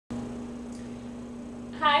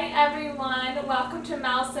Hi everyone, welcome to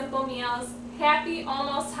Mel's Simple Meals. Happy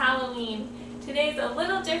almost Halloween. Today's a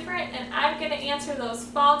little different and I'm going to answer those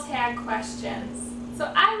fall tag questions.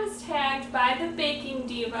 So I was tagged by the Baking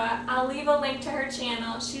Diva. I'll leave a link to her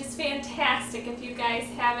channel. She's fantastic. If you guys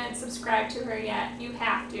haven't subscribed to her yet, you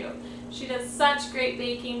have to. She does such great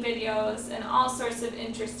baking videos and all sorts of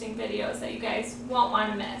interesting videos that you guys won't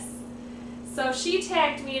want to miss. So she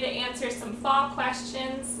tagged me to answer some fall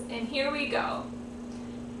questions, and here we go.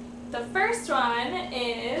 The first one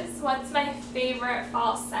is, what's my favorite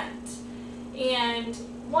fall scent? And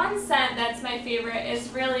one scent that's my favorite is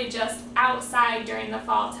really just outside during the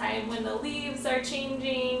fall time when the leaves are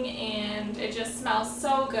changing and it just smells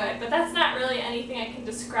so good. But that's not really anything I can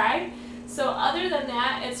describe. So other than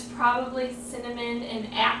that, it's probably cinnamon and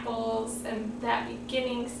apples and that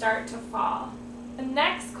beginning start to fall. The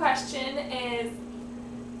next question is,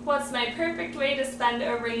 what's my perfect way to spend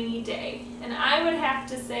a rainy day? And I would have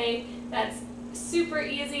to say that's super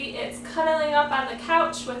easy. It's cuddling up on the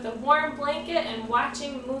couch with a warm blanket and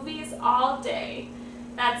watching movies all day.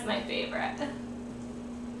 That's my favorite.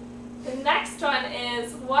 The next one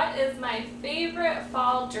is, what is my favorite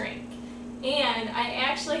fall drink? And I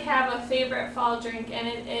actually have a favorite fall drink, and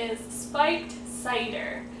it is spiked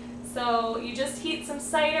cider. So you just heat some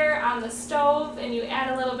cider on the stove and you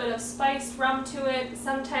add a little bit of spiced rum to it,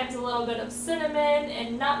 sometimes a little bit of cinnamon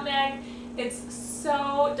and nutmeg. It's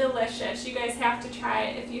so delicious. You guys have to try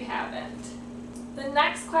it if you haven't. The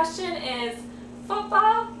next question is,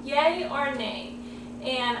 football, yay or nay?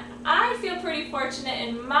 And I feel pretty fortunate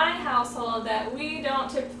in my household that we don't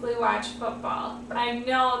typically watch football. I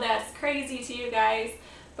know that's crazy to you guys,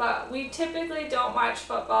 but we typically don't watch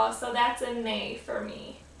football, so that's a nay for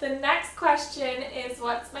me. The next question is,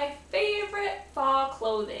 what's my favorite fall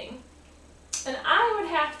clothing? And I would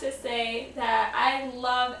have to say that I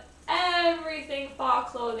love everything fall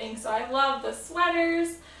clothing. So I love the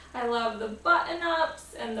sweaters, I love the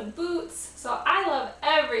button-ups and the boots. So I love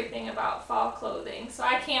everything about fall clothing. So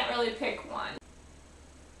I can't really pick one.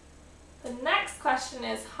 The next question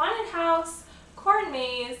is, haunted house, corn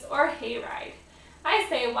maze, or hayride? I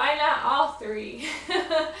say, why not all three?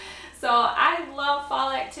 So I love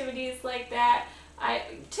fall activities like that. I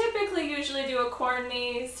typically usually do a corn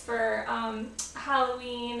maze for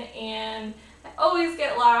Halloween, and I always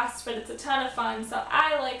get lost, but it's a ton of fun. So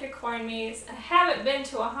I like a corn maze. I haven't been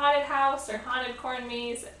to a haunted house or haunted corn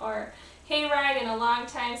maze or hayride in a long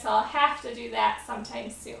time, so I'll have to do that sometime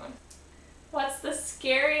soon. What's the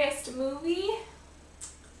scariest movie?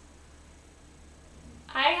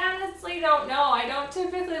 I honestly don't know. I don't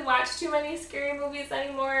typically watch too many scary movies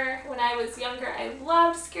anymore. When I was younger, I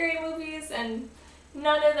loved scary movies and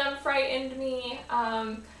none of them frightened me.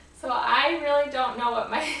 So I really don't know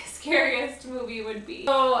what my scariest movie would be.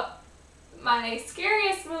 So my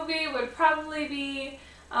scariest movie would probably be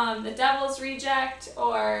The Devil's Reject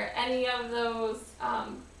or any of those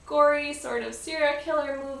gory sort of serial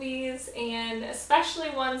killer movies, and especially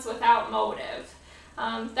ones without motive.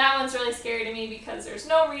 That one's really scary to me because there's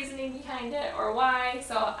no reasoning behind it or why,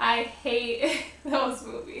 so I hate those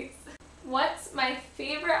movies. What's my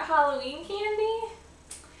favorite Halloween candy?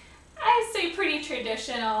 I say pretty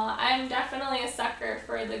traditional. I'm definitely a sucker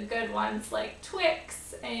for the good ones like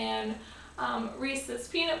Twix and Reese's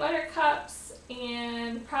Peanut Butter Cups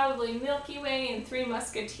and probably Milky Way and Three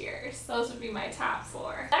Musketeers. Those would be my top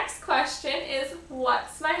four. Next question is,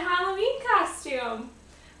 what's my Halloween costume?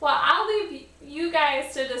 Well, I'll leave you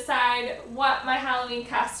guys to decide what my Halloween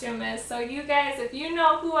costume is. So you guys, if you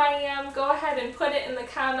know who I am, go ahead and put it in the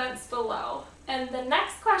comments below. And the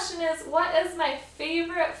next question is, what is my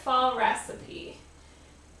favorite fall recipe?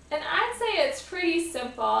 And I'd say it's pretty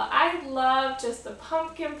simple. I love just the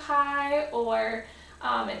pumpkin pie or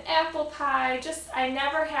an apple pie. I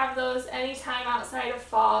never have those anytime outside of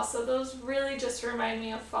fall, so those really just remind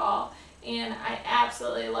me of fall. And I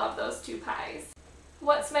absolutely love those two pies.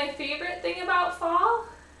 What's my favorite thing about fall?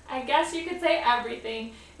 I guess you could say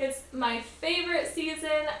everything. It's my favorite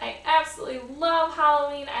season. I absolutely love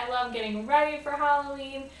Halloween. I love getting ready for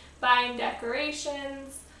Halloween, buying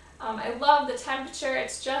decorations. I love the temperature.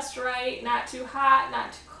 It's just right, not too hot,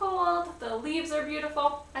 not too cold. The leaves are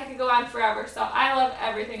beautiful. I could go on forever, so I love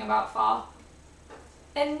everything about fall.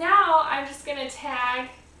 And now I'm just going to tag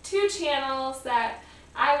two channels that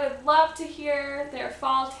I would love to hear their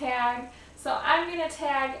fall tag. So I'm going to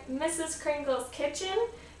tag Mrs.Kringle's Kitchen,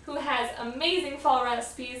 who has amazing fall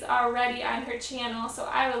recipes already on her channel. So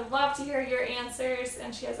I would love to hear your answers,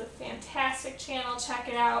 and she has a fantastic channel. Check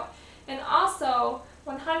it out. And also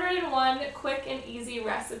 101 Quick and Easy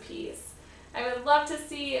Recipes. I would love to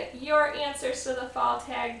see your answers to the fall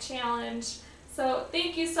tag challenge. So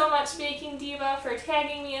thank you so much, Baking Diva, for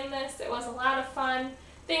tagging me in this. It was a lot of fun.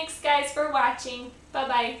 Thanks guys for watching. Bye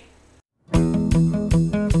bye.